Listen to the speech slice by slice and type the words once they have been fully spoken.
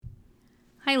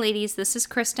Hi ladies, this is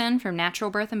Kristen from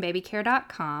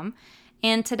naturalbirthandbabycare.com,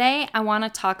 and today I want to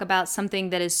talk about something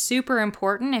that is super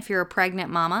important if you're a pregnant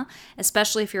mama,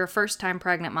 especially if you're a first-time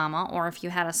pregnant mama, or if you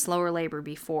had a slower labor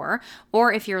before,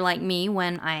 or if you're like me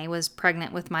when I was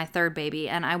pregnant with my third baby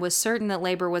and I was certain that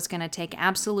labor was going to take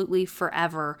absolutely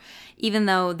forever, even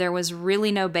though there was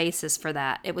really no basis for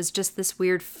that. It was just this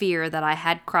weird fear that I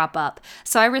had crop up.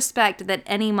 So I respect that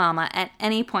any mama at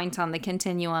any point on the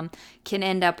continuum can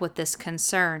end up with this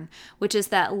concern, which is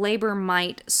that labor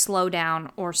might slow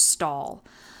down or stall.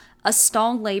 A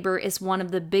stalled labor is one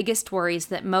of the biggest worries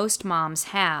that most moms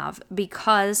have,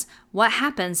 because what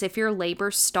happens if your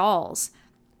labor stalls?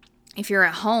 If you're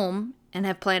at home and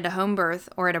have planned a home birth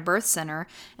or at a birth center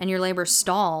and your labor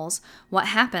stalls, what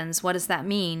happens? What does that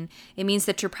mean? It means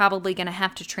that you're probably going to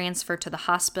have to transfer to the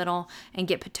hospital and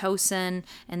get Pitocin,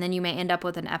 and then you may end up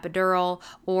with an epidural,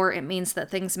 or it means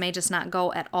that things may just not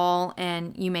go at all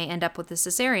and you may end up with a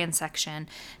cesarean section.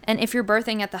 And if you're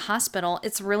birthing at the hospital,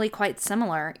 it's really quite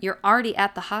similar. You're already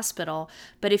at the hospital,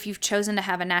 but if you've chosen to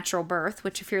have a natural birth,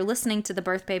 which if you're listening to the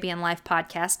Birth, Baby, and Life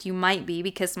podcast, you might be,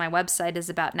 because my website is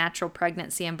about natural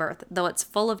pregnancy and birth, though it's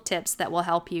full of tips that will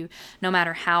help you no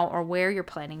matter how or where you're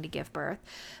planning to give birth.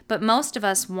 But most of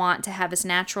us want to have as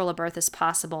natural a birth as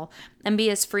possible and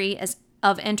be as free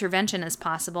of intervention as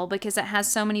possible, because it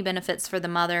has so many benefits for the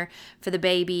mother, for the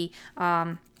baby,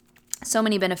 so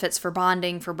many benefits for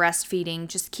bonding, for breastfeeding,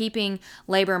 just keeping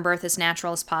labor and birth as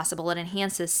natural as possible. It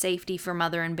enhances safety for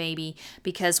mother and baby,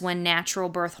 because when natural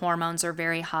birth hormones are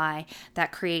very high,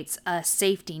 that creates a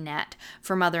safety net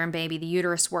for mother and baby. The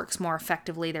uterus works more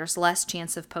effectively. There's less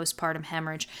chance of postpartum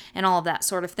hemorrhage and all of that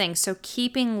sort of thing. So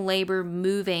keeping labor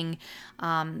moving,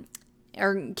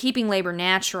 or keeping labor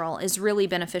natural, is really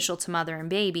beneficial to mother and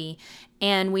baby.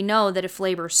 And we know that if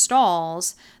labor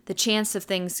stalls, the chance of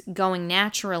things going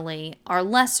naturally are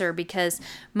lesser, because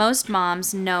most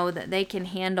moms know that they can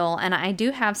handle, and I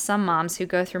do have some moms who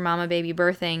go through mama baby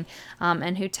birthing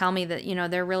and who tell me that,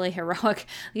 they're really heroic,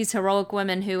 these heroic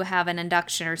women who have an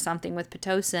induction or something with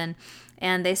Pitocin,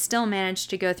 and they still manage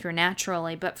to go through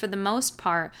naturally. But for the most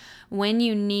part, when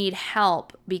you need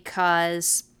help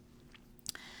because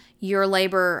your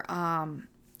labor,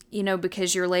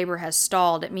 because your labor has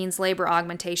stalled, it means labor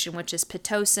augmentation, which is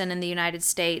Pitocin in the United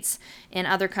States. In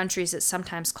other countries, it's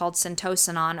sometimes called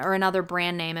Syntocinon, or another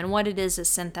brand name. And what it is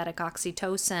synthetic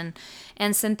oxytocin.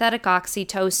 And synthetic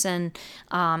oxytocin,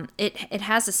 it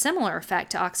has a similar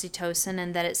effect to oxytocin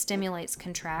in that it stimulates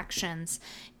contractions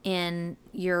in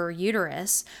your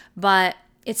uterus, but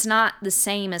it's not the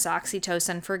same as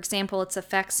oxytocin. For example, its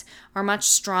effects are much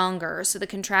stronger. So the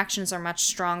contractions are much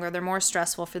stronger. They're more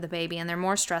stressful for the baby, and they're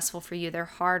more stressful for you. They're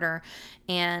harder.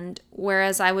 And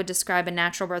whereas I would describe a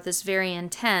natural birth as very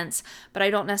intense, but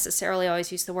I don't necessarily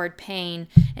always use the word pain,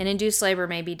 and induced labor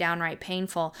may be downright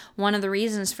painful. One of the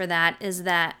reasons for that is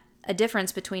that a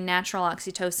difference between natural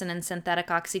oxytocin and synthetic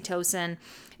oxytocin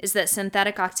is that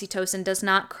synthetic oxytocin does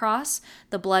not cross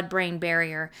the blood-brain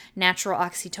barrier. Natural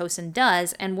oxytocin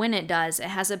does, and when it does, it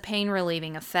has a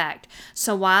pain-relieving effect.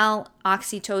 So while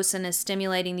oxytocin is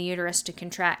stimulating the uterus to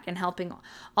contract and helping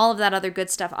all of that other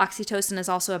good stuff, oxytocin is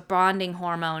also a bonding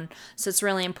hormone, so it's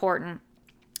really important.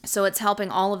 So it's helping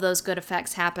all of those good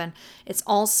effects happen. It's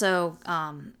also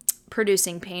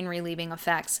producing pain-relieving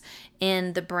effects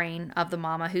in the brain of the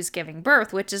mama who's giving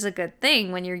birth, which is a good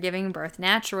thing when you're giving birth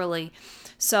naturally.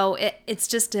 So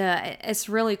it's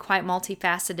really quite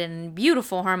multifaceted and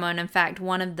beautiful hormone. In fact,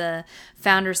 one of the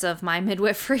founders of my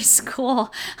midwifery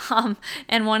school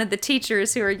and one of the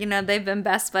teachers who are, they've been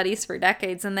best buddies for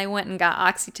decades, and they went and got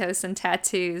oxytocin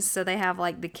tattoos. So they have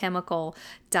like the chemical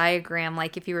diagram,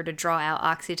 like if you were to draw out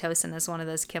oxytocin as one of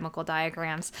those chemical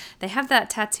diagrams, they have that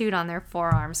tattooed on their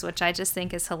forearms, which I just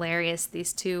think is hilarious.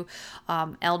 These two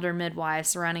elder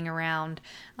midwives running around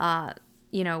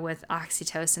with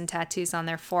oxytocin tattoos on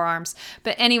their forearms.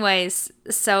 But anyways,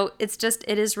 so it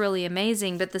is really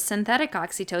amazing. But the synthetic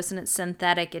oxytocin, it's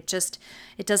synthetic. It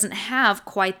doesn't have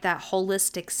quite that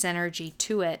holistic synergy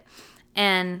to it.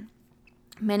 And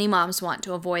many moms want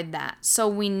to avoid that. So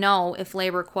we know if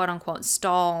labor, quote unquote,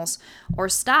 stalls or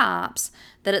stops,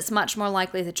 that it's much more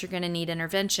likely that you're going to need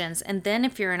interventions. And then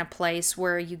if you're in a place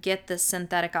where you get this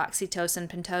synthetic oxytocin,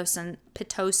 Pitocin,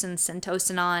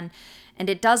 Syntocinon, and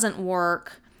it doesn't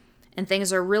work, and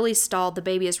things are really stalled, the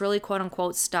baby is really quote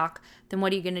unquote stuck, then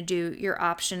what are you going to do? Your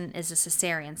option is a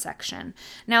cesarean section.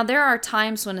 Now, there are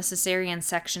times when a cesarean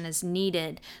section is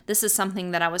needed. This is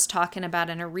something that I was talking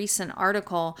about in a recent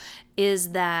article,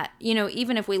 is that,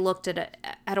 even if we looked at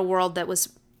a world that was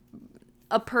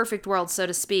a perfect world, so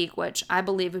to speak, which I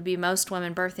believe would be most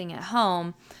women birthing at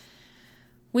home,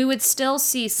 We would still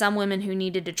see some women who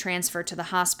needed to transfer to the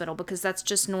hospital because that's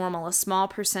just normal, a small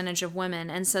percentage of women.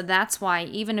 And so that's why,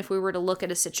 even if we were to look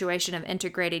at a situation of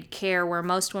integrated care where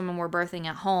most women were birthing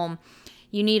at home,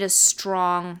 you need a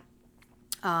strong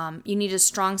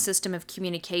system of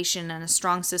communication and a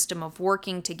strong system of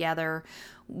working together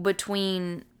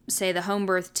between, say, the home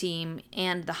birth team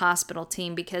and the hospital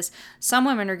team, because some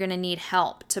women are going to need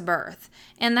help to birth.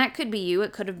 And that could be you.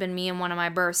 It could have been me in one of my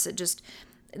births.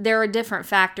 There are different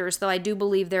factors, though I do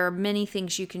believe there are many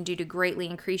things you can do to greatly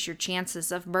increase your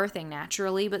chances of birthing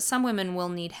naturally, but some women will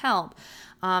need help.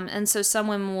 And so some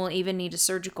women will even need a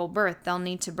surgical birth. They'll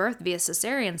need to birth via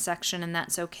cesarean section, and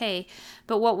that's okay.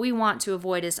 But what we want to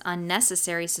avoid is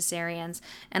unnecessary cesareans.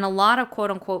 And a lot of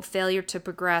quote-unquote failure to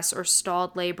progress or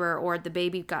stalled labor or the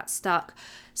baby got stuck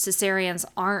cesareans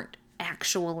aren't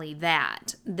actually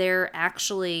that. They're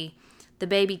actually... the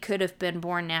baby could have been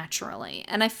born naturally.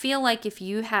 And I feel like if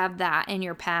you have that in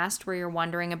your past where you're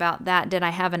wondering about that, did I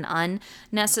have an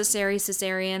unnecessary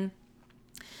cesarean?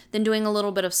 Then doing a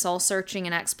little bit of soul searching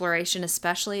and exploration,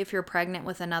 especially if you're pregnant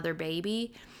with another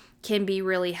baby, can be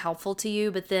really helpful to you.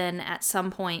 But then at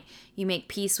some point you make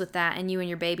peace with that and you and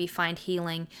your baby find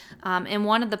healing. In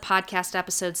one of the podcast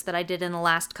episodes that I did in the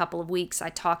last couple of weeks, I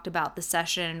talked about the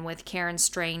session with Karen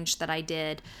Strange that I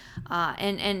did.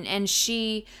 And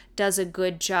she does a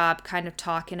good job kind of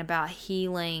talking about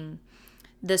healing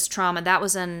this trauma. That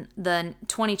was in the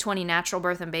 2020 Natural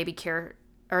Birth and Baby Care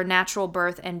or Natural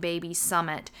Birth and Baby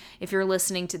Summit. If you're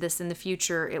listening to this in the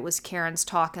future, it was Karen's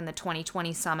talk in the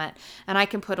 2020 Summit. And I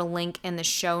can put a link in the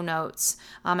show notes.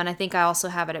 And I think I also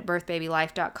have it at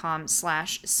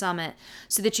birthbabylife.com/summit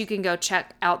so that you can go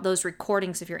check out those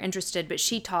recordings if you're interested. But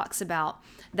she talks about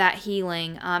that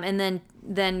healing. And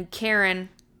then Karen,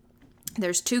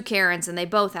 there's two Karens, and they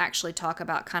both actually talk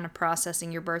about kind of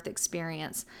processing your birth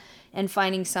experience and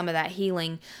finding some of that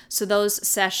healing. So those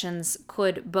sessions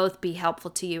could both be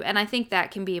helpful to you. And I think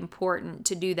that can be important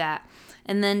to do that.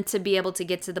 And then to be able to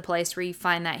get to the place where you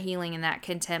find that healing and that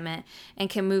contentment and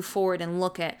can move forward and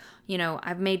look at,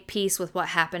 I've made peace with what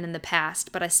happened in the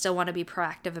past, but I still want to be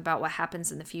proactive about what happens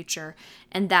in the future.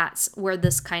 And that's where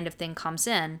this kind of thing comes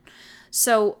in.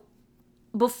 So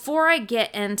before I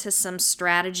get into some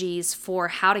strategies for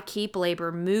how to keep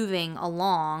labor moving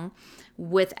along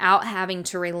without having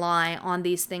to rely on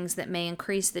these things that may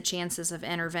increase the chances of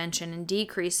intervention and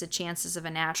decrease the chances of a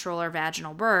natural or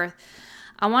vaginal birth,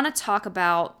 I want to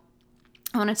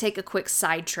take a quick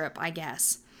side trip, I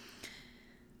guess,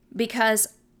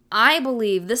 because I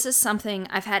believe this is something,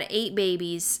 I've had 8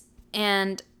 babies,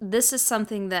 and this is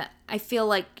something that I feel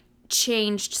like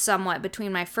changed somewhat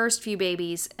between my first few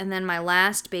babies and then my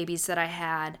last babies that I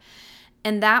had.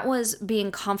 And that was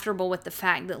being comfortable with the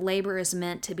fact that labor is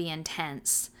meant to be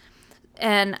intense.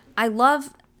 And a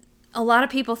lot of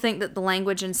people think that the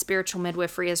language in spiritual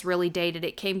midwifery is really dated.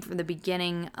 It came from the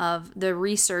beginning of the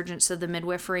resurgence of the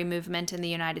midwifery movement in the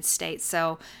United States.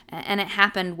 And it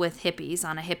happened with hippies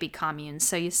on a hippie commune.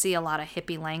 So you see a lot of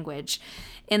hippie language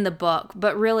in the book.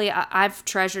 But really, I've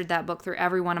treasured that book through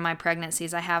every one of my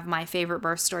pregnancies. I have my favorite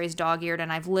birth stories dog-eared,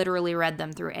 and I've literally read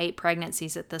them through 8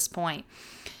 pregnancies at this point.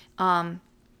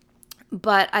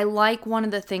 But I like one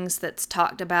of the things that's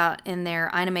talked about in there.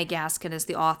 Ina May Gaskin is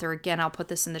the author. Again, I'll put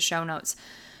this in the show notes.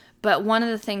 But one of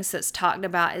the things that's talked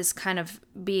about is kind of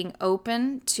being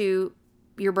open to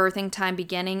your birthing time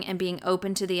beginning and being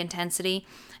open to the intensity.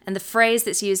 And the phrase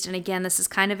that's used, and again, this is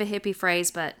kind of a hippie phrase,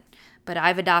 but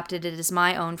I've adopted it as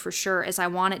my own for sure, is I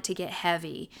want it to get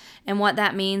heavy. And what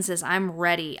that means is I'm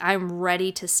ready. I'm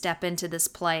ready to step into this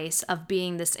place of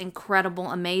being this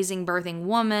incredible, amazing birthing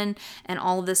woman, and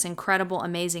all of this incredible,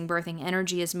 amazing birthing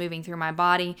energy is moving through my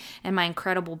body, and my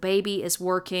incredible baby is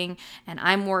working, and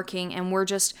I'm working, and we're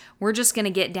just going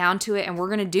to get down to it, and we're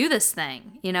going to do this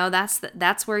thing.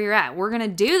 That's where you're at. We're going to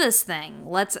do this thing.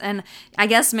 And I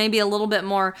guess maybe a little bit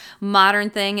more modern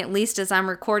thing, at least as I'm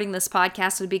recording this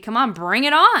podcast, would be, come on, bring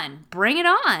it on.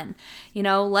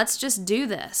 Let's just do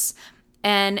this.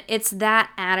 And it's that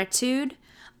attitude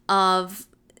of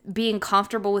being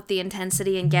comfortable with the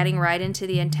intensity and getting right into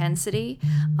the intensity.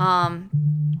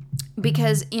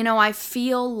 Because, I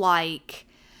feel like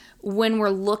when we're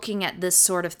looking at this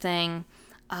sort of thing,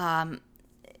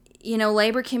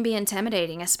 labor can be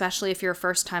intimidating, especially if you're a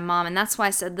first-time mom. And that's why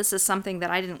I said this is something that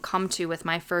I didn't come to with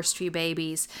my first few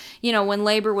babies. When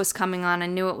labor was coming on, I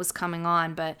knew it was coming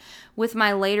on. But with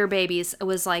my later babies, it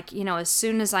was like, as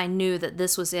soon as I knew that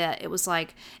this was it was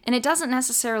like, and it doesn't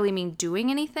necessarily mean doing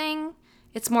anything.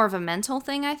 It's more of a mental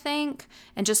thing, I think,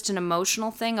 and just an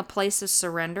emotional thing, a place of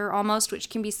surrender almost, which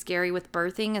can be scary with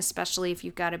birthing, especially if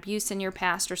you've got abuse in your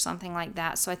past or something like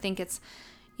that. So I think it's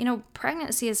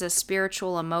pregnancy is a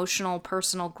spiritual, emotional,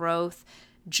 personal growth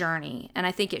journey, and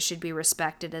I think it should be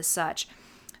respected as such.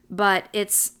 But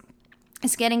it's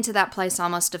getting to that place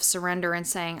almost of surrender and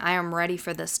saying, I am ready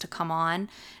for this to come on.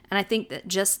 And I think that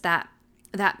just that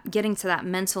getting to that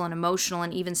mental and emotional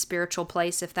and even spiritual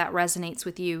place, if that resonates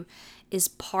with you, is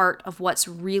part of what's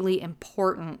really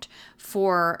important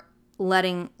for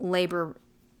letting labor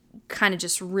kind of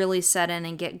just really set in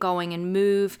and get going and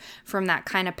move from that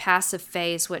kind of passive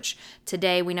phase, which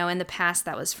today we know in the past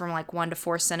that was from like 1 to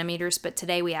 4 centimeters, but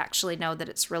today we actually know that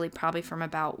it's really probably from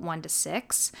about 1 to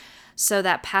 6. So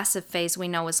that passive phase we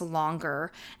know is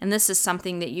longer. And this is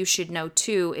something that you should know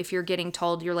too if you're getting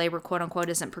told your labor quote unquote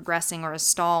isn't progressing or is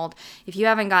stalled. If you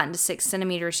haven't gotten to 6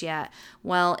 centimeters yet,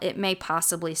 well, it may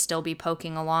possibly still be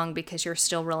poking along because you're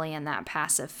still really in that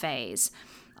passive phase.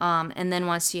 And then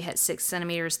once you hit 6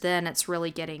 centimeters, then it's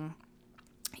really getting,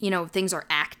 things are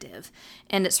active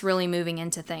and it's really moving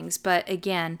into things. But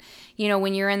again,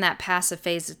 when you're in that passive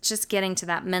phase, it's just getting to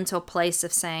that mental place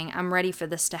of saying, I'm ready for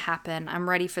this to happen. I'm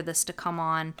ready for this to come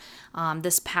on,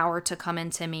 this power to come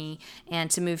into me and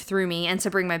to move through me and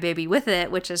to bring my baby with it,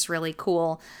 which is really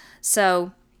cool.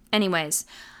 So anyways,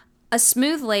 a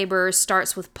smooth labor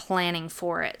starts with planning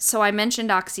for it. So I mentioned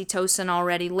oxytocin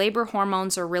already. Labor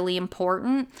hormones are really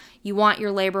important. You want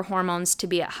your labor hormones to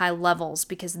be at high levels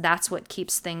because that's what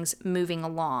keeps things moving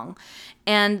along.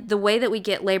 And the way that we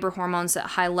get labor hormones at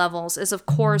high levels is, of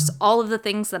course, all of the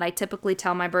things that I typically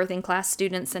tell my birthing class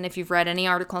students. And if you've read any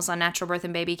articles on natural birth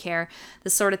and baby care,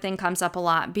 this sort of thing comes up a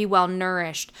lot. Be well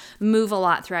nourished, move a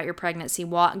lot throughout your pregnancy,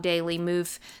 walk daily,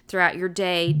 move throughout your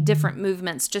day, different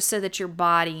movements, just so that your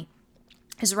body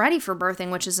is ready for birthing,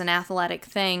 which is an athletic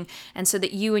thing, and so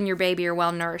that you and your baby are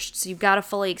well nourished. So you've got a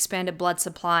fully expanded blood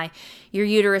supply. Your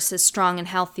uterus is strong and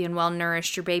healthy and well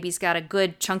nourished. Your baby's got a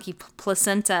good chunky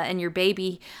placenta, and your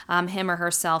baby, him or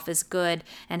herself, is good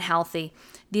and healthy.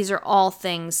 These are all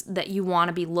things that you want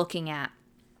to be looking at.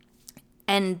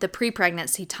 And the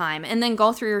pre-pregnancy time, and then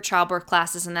go through your childbirth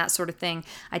classes and that sort of thing.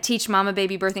 I teach mama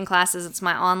baby birthing classes. It's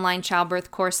my online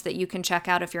childbirth course that you can check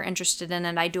out if you're interested in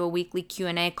it. I do a weekly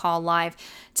Q&A call live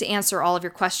to answer all of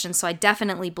your questions. So I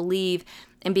definitely believe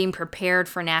in being prepared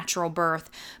for natural birth,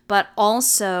 but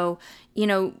also,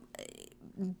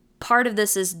 part of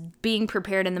this is being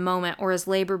prepared in the moment or as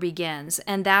labor begins.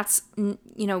 And that's,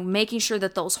 making sure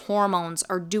that those hormones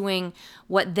are doing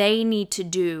what they need to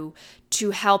do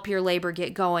to help your labor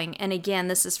get going. And again,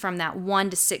 this is from that 1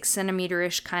 to 6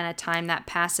 centimeter-ish kind of time, that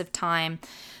passive time,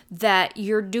 that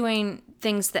you're doing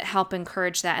things that help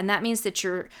encourage that. And that means that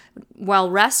you're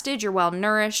well rested, you're well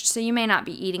nourished. So you may not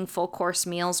be eating full course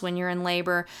meals when you're in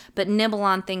labor, but nibble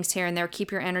on things here and there,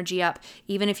 keep your energy up.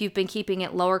 Even if you've been keeping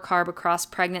it lower carb across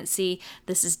pregnancy,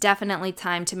 this is definitely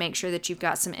time to make sure that you've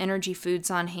got some energy foods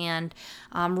on hand,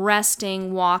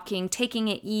 resting, walking, taking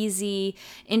it easy,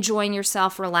 enjoying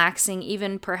yourself, relaxing,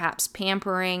 even perhaps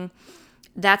pampering.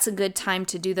 That's a good time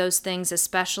to do those things,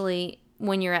 especially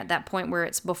when you're at that point where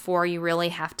it's before you really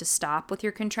have to stop with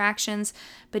your contractions.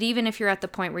 But even if you're at the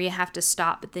point where you have to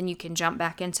stop, but then you can jump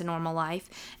back into normal life,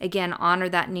 again, honor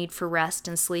that need for rest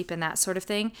and sleep and that sort of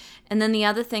thing. And then the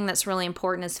other thing that's really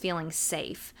important is feeling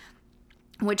safe,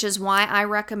 which is why I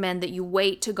recommend that you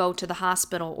wait to go to the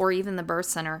hospital or even the birth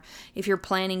center if you're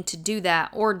planning to do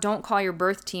that, or don't call your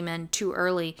birth team in too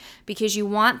early, because you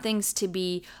want things to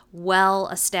be well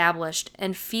established,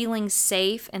 and feeling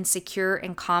safe and secure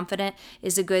and confident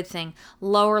is a good thing.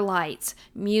 Lower lights,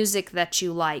 music that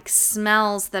you like,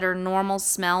 smells that are normal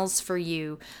smells for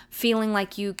you, feeling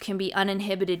like you can be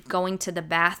uninhibited going to the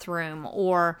bathroom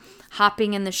or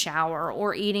hopping in the shower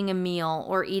or eating a meal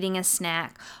or eating a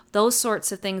snack. Those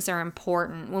sorts of things are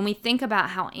important. When we think about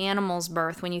how animals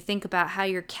birth, when you think about how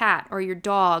your cat or your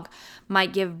dog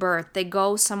might give birth, they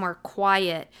go somewhere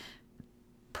quiet,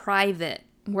 private,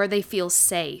 where they feel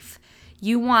safe.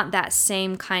 You want that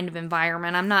same kind of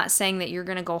environment. I'm not saying that you're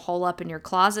going to go hole up in your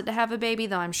closet to have a baby,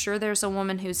 though I'm sure there's a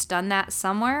woman who's done that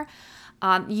somewhere.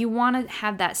 You want to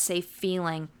have that safe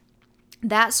feeling.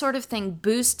 That sort of thing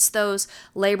boosts those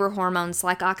labor hormones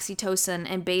like oxytocin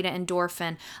and beta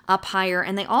endorphin up higher.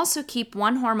 And they also keep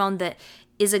one hormone that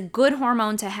is a good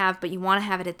hormone to have, but you want to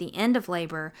have it at the end of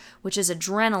labor, which is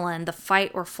adrenaline, the fight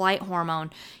or flight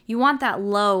hormone. You want that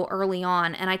low early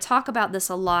on. And I talk about this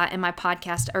a lot in my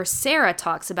podcast, or Sarah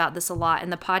talks about this a lot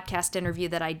in the podcast interview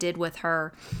that I did with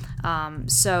her.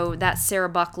 So that's Sarah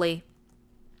Buckley.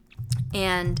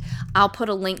 And I'll put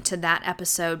a link to that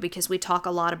episode because we talk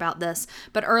a lot about this.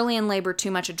 But early in labor, too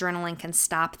much adrenaline can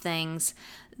stop things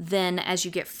then as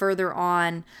you get further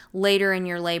on later in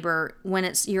your labor,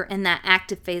 when you're in that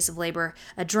active phase of labor,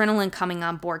 adrenaline coming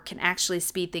on board can actually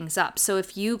speed things up. So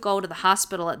if you go to the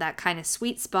hospital at that kind of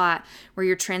sweet spot where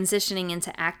you're transitioning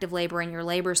into active labor and your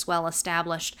labor's well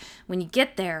established, when you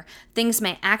get there, things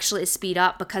may actually speed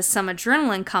up because some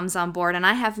adrenaline comes on board. And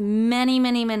I have many,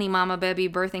 many, many mama baby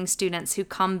birthing students who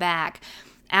come back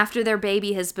after their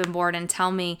baby has been born and tell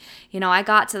me, I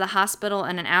got to the hospital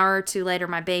and an hour or two later,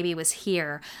 my baby was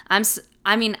here.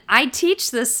 I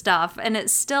teach this stuff and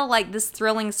it's still like this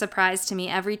thrilling surprise to me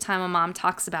every time a mom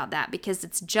talks about that, because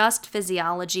it's just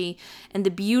physiology and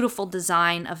the beautiful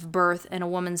design of birth in a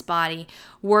woman's body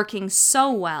working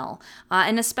so well.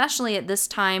 And especially at this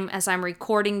time, as I'm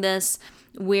recording this,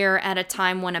 we're at a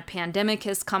time when a pandemic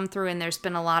has come through and there's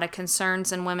been a lot of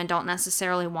concerns and women don't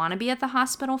necessarily want to be at the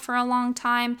hospital for a long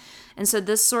time. And so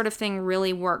this sort of thing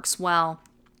really works well.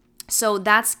 So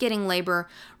that's getting labor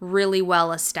really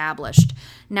well established.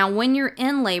 Now, when you're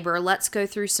in labor, let's go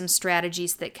through some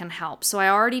strategies that can help. So I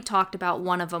already talked about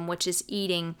one of them, which is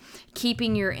eating,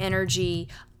 keeping your energy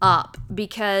up,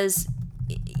 because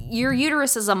your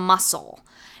uterus is a muscle.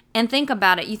 And think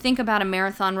about it. You think about a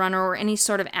marathon runner or any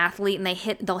sort of athlete and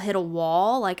they'll hit a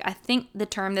wall. Like, I think the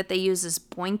term that they use is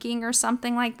boinking or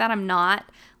something like that. I'm not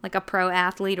like a pro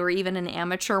athlete or even an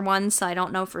amateur one, so I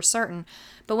don't know for certain.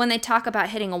 But when they talk about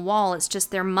hitting a wall, it's just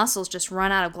their muscles just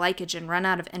run out of glycogen, run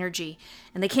out of energy,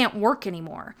 and they can't work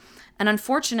anymore. And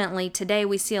unfortunately, today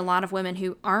we see a lot of women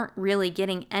who aren't really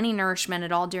getting any nourishment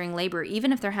at all during labor,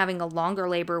 even if they're having a longer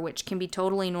labor, which can be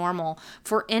totally normal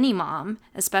for any mom,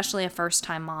 especially a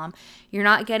first-time mom. You're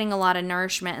not getting a lot of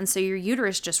nourishment, and so your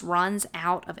uterus just runs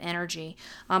out of energy.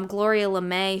 Gloria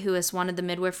LeMay, who is one of the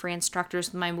midwifery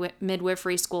instructors with my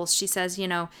midwifery schools, she says,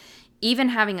 even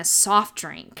having a soft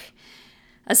drink,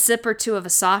 a sip or two of a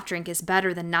soft drink is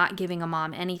better than not giving a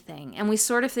mom anything. And we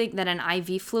sort of think that an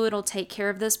IV fluid will take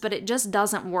care of this, but it just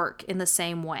doesn't work in the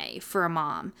same way for a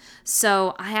mom.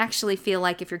 So I actually feel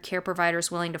like if your care provider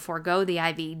is willing to forego the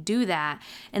IV, do that,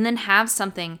 and then have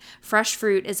something. Fresh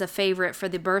fruit is a favorite for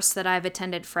the births that I've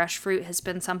attended. Fresh fruit has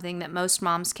been something that most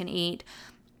moms can eat.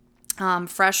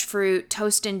 Fresh fruit,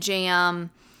 toast and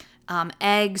jam,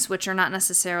 eggs, which are not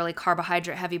necessarily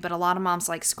carbohydrate heavy, but a lot of moms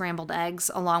like scrambled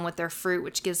eggs along with their fruit,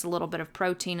 which gives a little bit of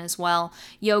protein as well.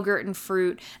 Yogurt and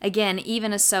fruit. Again,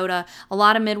 even a soda. A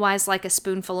lot of midwives like a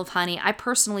spoonful of honey. I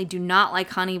personally do not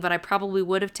like honey, but I probably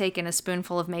would have taken a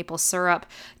spoonful of maple syrup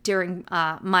during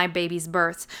my baby's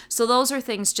birth. So those are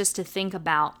things just to think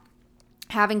about.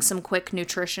 Having some quick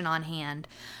nutrition on hand.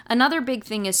 Another big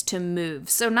thing is to move.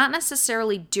 So not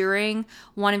necessarily during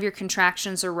one of your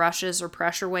contractions or rushes or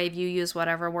pressure wave, you use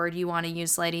whatever word you want to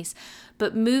use, ladies,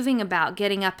 but moving about,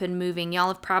 getting up and moving. Y'all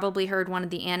have probably heard one of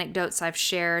the anecdotes I've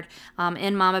shared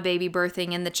in Mama Baby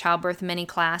Birthing in the childbirth mini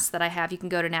class that I have. You can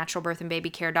go to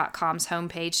naturalbirthandbabycare.com's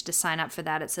homepage to sign up for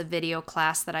that. It's a video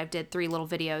class that I've did 3 little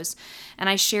videos. And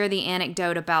I share the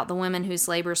anecdote about the women whose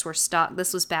labors were stuck.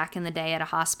 This was back in the day at a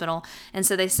hospital. And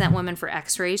so they sent women for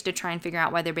x-rays to try and figure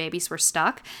out why their babies were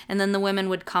stuck. And then the women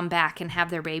would come back and have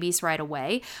their babies right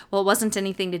away. Well, it wasn't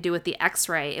anything to do with the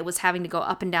x-ray. It was having to go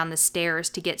up and down the stairs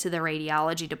to get to the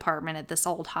radiology department at this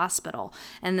old hospital.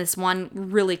 And this one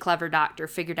really clever doctor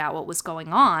figured out what was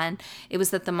going on. It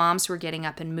was that the moms were getting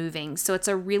up and moving. So it's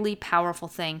a really powerful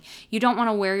thing. You don't want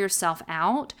to wear yourself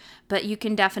out, but you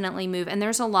can definitely move. And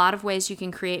there's a lot of ways you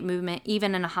can create movement,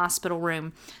 even in a hospital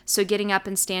room. So getting up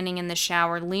and standing in the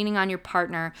shower, leaning on your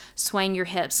partner, swaying your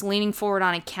hips, leaning forward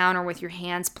on a counter with your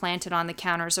hands planted on the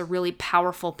counter is a really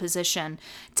powerful position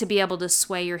to be able to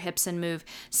sway your hips and move.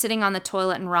 Sitting on the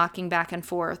toilet and rocking back and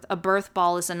forth. A birth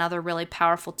ball is another really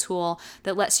powerful tool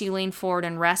that lets you lean forward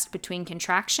and rest between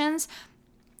contractions,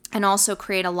 and also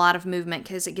create a lot of movement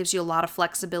because it gives you a lot of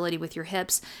flexibility with your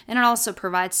hips, and it also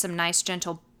provides some nice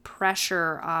gentle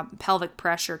pressure, pelvic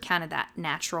pressure, kind of that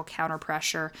natural counter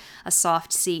pressure, a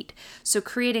soft seat. So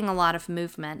creating a lot of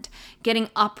movement. Getting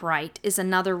upright is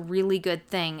another really good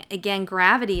thing. Again,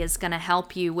 gravity is going to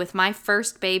help you. With my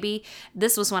first baby,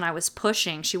 this was when I was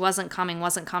pushing. She wasn't coming.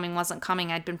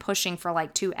 I'd been pushing for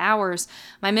like 2 hours.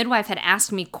 My midwife had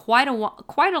asked me quite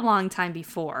a long time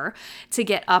before to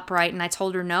get upright, and I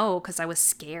told her no because I was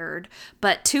scared.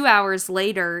 But 2 hours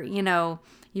later,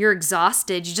 you're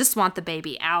exhausted, you just want the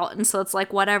baby out. And so it's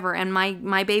like, whatever. And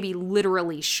my baby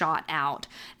literally shot out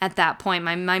at that point.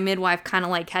 My midwife kind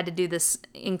of like had to do this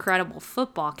incredible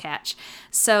football catch.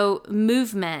 So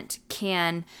movement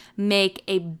can make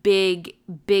a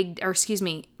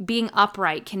being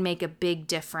upright can make a big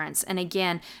difference. And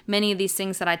again, many of these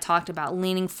things that I talked about,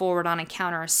 leaning forward on a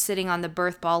counter, sitting on the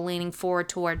birth ball, leaning forward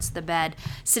towards the bed,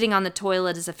 sitting on the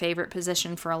toilet is a favorite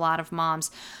position for a lot of moms.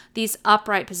 These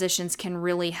upright positions can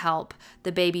really help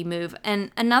the baby move.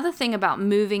 And another thing about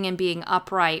moving and being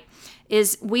upright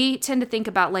is we tend to think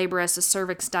about labor as the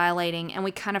cervix dilating, and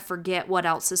we kind of forget what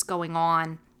else is going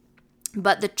on.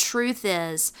 But the truth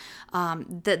is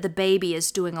that the baby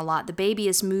is doing a lot. The baby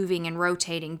is moving and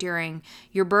rotating during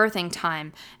your birthing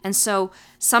time. And so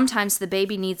sometimes the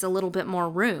baby needs a little bit more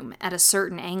room at a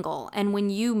certain angle. And when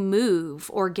you move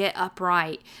or get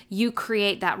upright, you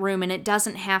create that room, and it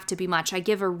doesn't have to be much. I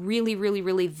give a really, really,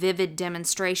 really vivid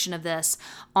demonstration of this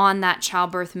on that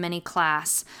childbirth mini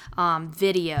class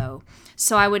video.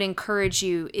 So I would encourage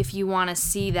you, if you want to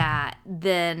see that,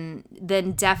 then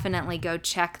definitely go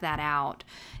check that out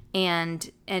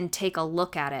and take a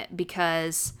look at it,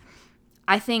 because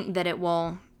I think that it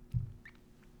will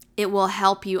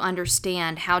help you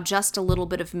understand how just a little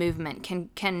bit of movement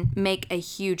can make a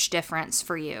huge difference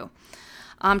for you.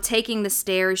 Taking the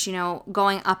stairs,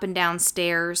 going up and down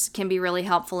stairs can be really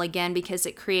helpful, again, because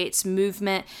it creates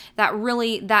movement. That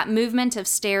movement of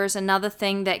stairs, another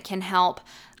thing that can help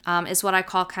is what I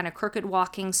call kind of crooked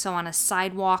walking. So on a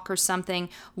sidewalk or something,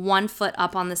 1 foot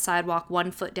up on the sidewalk, 1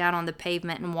 foot down on the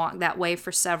pavement, and walk that way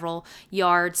for several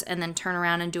yards, and then turn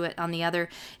around and do it on the other.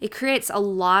 It creates a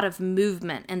lot of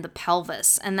movement in the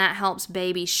pelvis, and that helps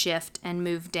baby shift and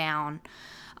move down.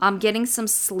 Getting some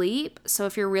sleep. So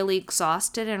if you're really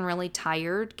exhausted and really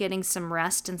tired, getting some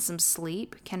rest and some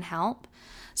sleep can help.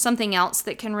 Something else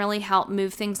that can really help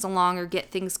move things along or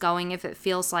get things going if it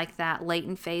feels like that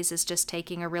latent phase is just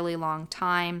taking a really long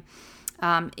time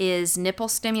is nipple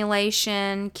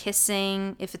stimulation,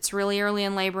 kissing. If it's really early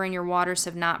in labor and your waters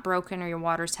have not broken or your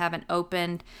waters haven't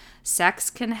opened, sex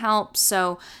can help.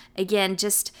 So again,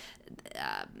 just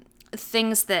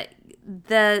things that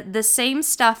the same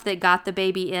stuff that got the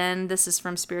baby in, this is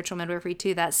from Spiritual Midwifery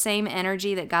too, that same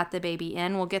energy that got the baby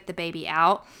in will get the baby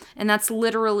out. And that's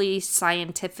literally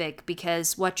scientific,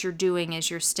 because what you're doing is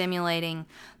you're stimulating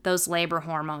those labor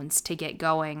hormones to get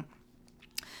going.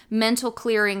 Mental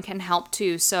clearing can help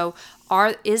too. So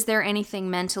is there anything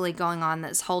mentally going on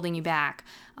that's holding you back?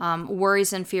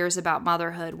 Worries and fears about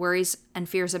motherhood, worries and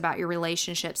fears about your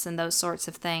relationships, and those sorts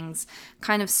of things.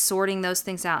 Kind of sorting those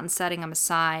things out and setting them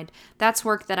aside. That's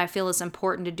work that I feel is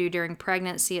important to do during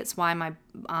pregnancy. It's why my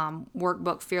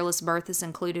workbook, Fearless Birth, is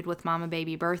included with Mama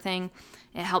Baby Birthing.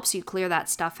 It helps you clear that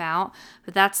stuff out.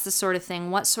 But that's the sort of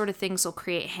thing. What sort of things will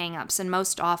create hangups? And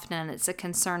most often it's a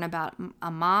concern about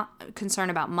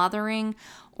mothering,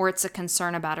 or it's a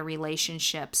concern about a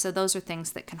relationship. So those are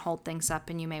things that can hold things up,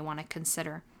 and you may want to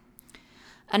consider.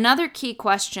 Another key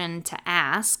question to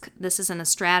ask, this isn't a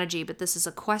strategy, but this is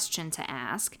a question to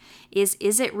ask, is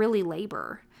it really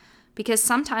labor? Because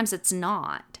sometimes it's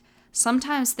not.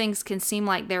 Sometimes things can seem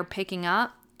like they're picking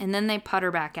up, and then they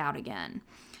putter back out again.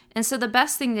 And so the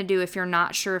best thing to do if you're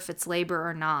not sure if it's labor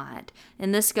or not,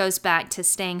 and this goes back to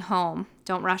staying home,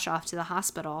 don't rush off to the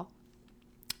hospital,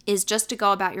 is just to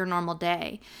go about your normal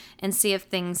day and see if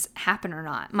things happen or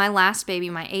not. My last baby,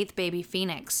 my 8th baby,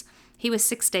 Phoenix, he was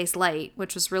 6 days late,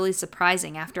 which was really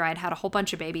surprising after I'd had a whole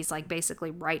bunch of babies like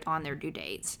basically right on their due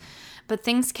dates. But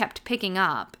things kept picking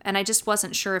up, and I just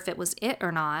wasn't sure if it was it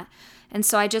or not. And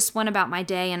so I just went about my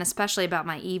day, and especially about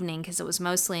my evening, because it was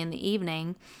mostly in the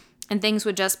evening, and things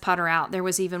would just putter out. There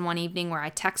was even one evening where I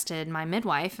texted my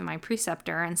midwife and my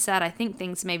preceptor and said, I think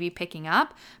things may be picking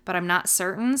up, but I'm not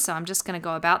certain, so I'm just going to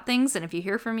go about things. And if you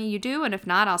hear from me, you do. And if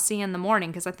not, I'll see you in the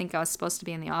morning, because I think I was supposed to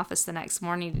be in the office the next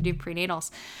morning to do prenatals.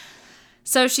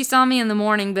 So she saw me in the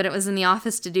morning, but it was in the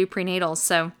office to do prenatals.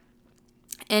 So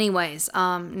anyways,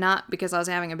 not because I was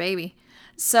having a baby.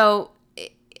 So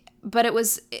but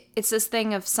it's this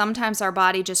thing of sometimes our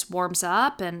body just warms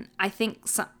up, and I think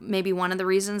maybe one of the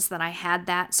reasons that I had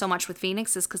that so much with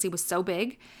Phoenix is because he was so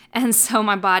big, and so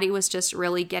my body was just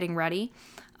really getting ready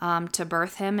to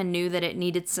birth him, and knew that it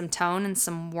needed some tone and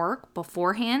some work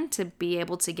beforehand to be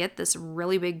able to get this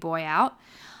really big boy out,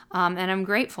 and I'm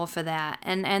grateful for that.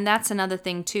 And that's another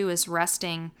thing too, is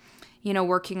resting,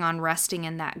 working on resting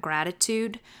in that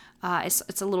gratitude.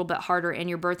 it's a little bit harder in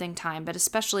your birthing time, but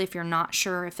especially if you're not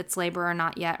sure if it's labor or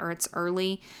not yet, or it's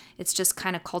early, it's just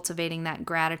kind of cultivating that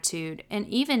gratitude. And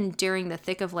even during the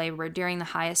thick of labor, during the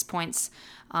highest points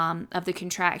of the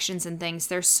contractions and things,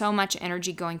 there's so much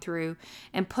energy going through,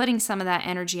 and putting some of that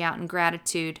energy out in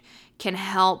gratitude can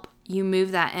help you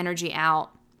move that energy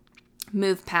out,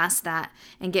 move past that,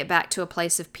 and get back to a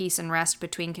place of peace and rest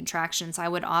between contractions. I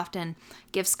would often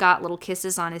give Scott little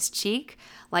kisses on his cheek,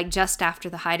 like just after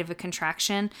the height of a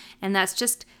contraction, and that's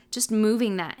just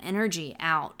moving that energy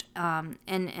out,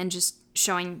 and just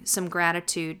showing some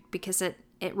gratitude, because it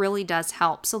really does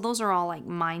help. So those are all like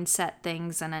mindset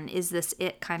things and an is this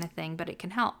it kind of thing, but it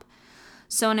can help.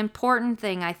 So an important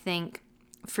thing, I think,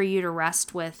 for you to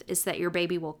rest with is that your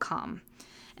baby will come.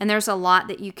 And there's a lot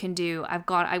that you can do.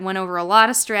 I went over a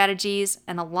lot of strategies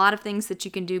and a lot of things that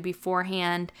you can do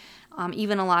beforehand,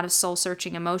 even a lot of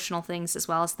soul-searching emotional things as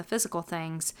well as the physical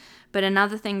things. But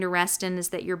another thing to rest in is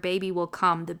that your baby will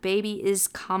come. The baby is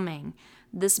coming.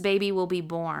 This baby will be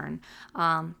born.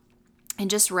 And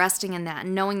just resting in that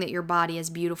and knowing that your body is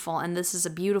beautiful and this is a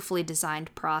beautifully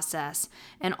designed process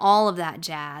and all of that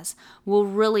jazz will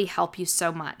really help you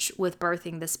so much with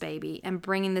birthing this baby and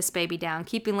bringing this baby down,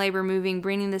 keeping labor moving,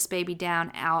 bringing this baby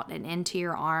down, out, and into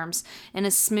your arms in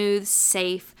a smooth,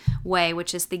 safe way,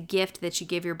 which is the gift that you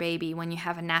give your baby when you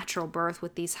have a natural birth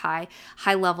with these high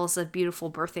levels of beautiful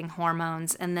birthing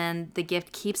hormones. And then the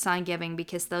gift keeps on giving,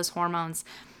 because those hormones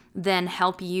then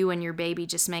help you and your baby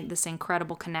just make this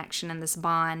incredible connection and this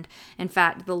bond. In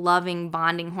fact, the loving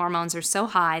bonding hormones are so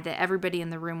high that everybody in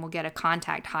the room will get a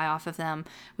contact high off of them,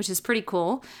 which is pretty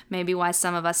cool. Maybe why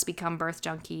some of us become birth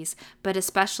junkies, but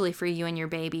especially for you and your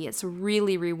baby, it's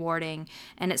really rewarding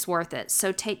and it's worth it.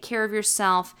 So take care of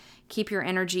yourself, keep your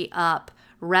energy up,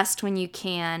 rest when you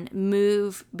can,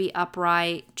 move, be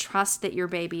upright, trust that your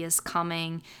baby is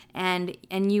coming, and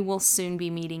you will soon be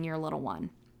meeting your little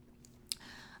one.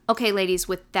 Okay, ladies,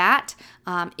 with that,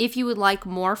 if you would like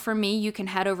more from me, you can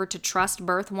head over to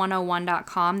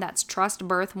trustbirth101.com. That's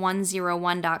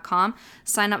trustbirth101.com.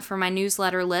 Sign up for my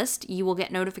newsletter list. You will get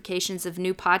notifications of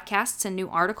new podcasts and new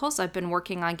articles. I've been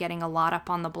working on getting a lot up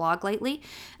on the blog lately.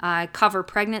 I cover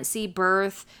pregnancy,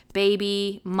 birth,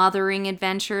 baby, mothering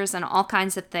adventures, and all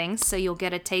kinds of things. So you'll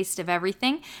get a taste of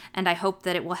everything. And I hope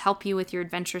that it will help you with your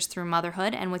adventures through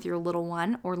motherhood and with your little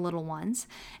one or little ones.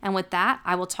 And with that,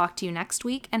 I will talk to you next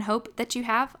week and hope that you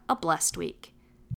have a blessed week.